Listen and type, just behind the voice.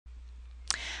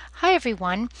Hi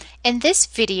everyone. In this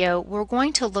video we're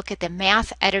going to look at the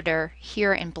math editor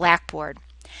here in Blackboard.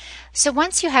 So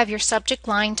once you have your subject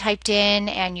line typed in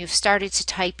and you've started to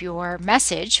type your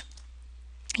message,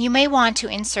 you may want to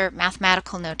insert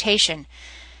mathematical notation.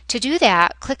 To do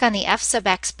that, click on the F sub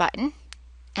X button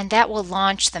and that will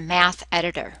launch the math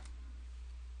editor.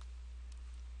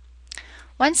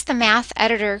 Once the math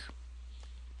editor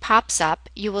pops up,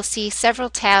 you will see several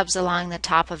tabs along the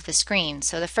top of the screen.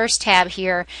 So the first tab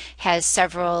here has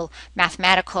several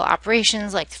mathematical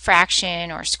operations like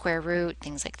fraction or square root,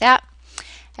 things like that.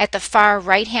 At the far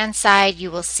right hand side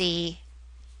you will see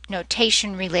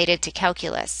notation related to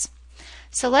calculus.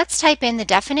 So let's type in the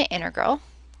definite integral.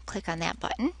 Click on that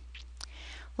button.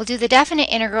 We'll do the definite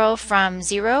integral from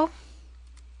 0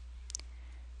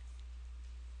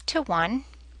 to 1.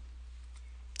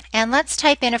 And let's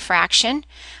type in a fraction.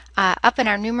 Up in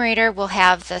our numerator we'll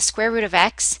have the square root of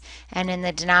x, and in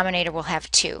the denominator we'll have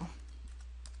 2.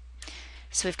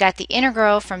 So we've got the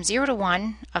integral from 0 to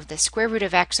 1 of the square root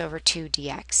of x over 2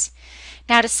 dx.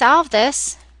 Now to solve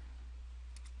this,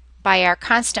 by our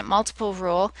constant multiple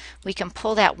rule, we can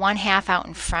pull that 1/2 out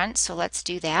in front. So let's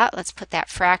do that. Let's put that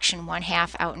fraction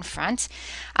 1/2 out in front.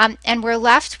 And we're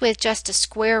left with just a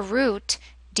square root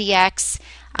dx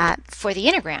for the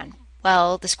integrand.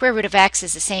 Well, the square root of x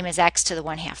is the same as x to the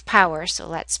 1/2 power, so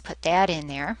let's put that in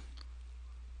there.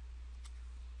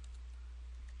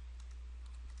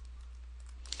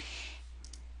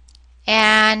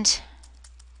 And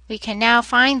we can now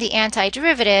find the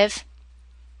antiderivative.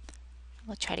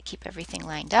 We'll try to keep everything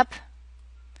lined up.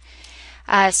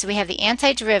 So we have the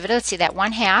antiderivative. Let's see, that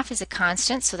 1/2 is a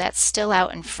constant, so that's still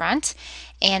out in front.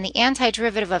 And the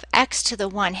antiderivative of x to the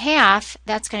 1/2,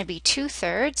 that's going to be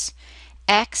 2/3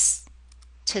 x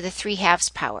to the 3/2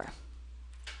 power.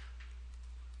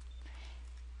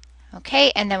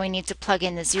 Okay, and then we need to plug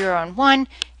in the 0 and 1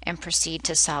 and proceed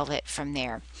to solve it from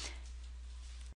there.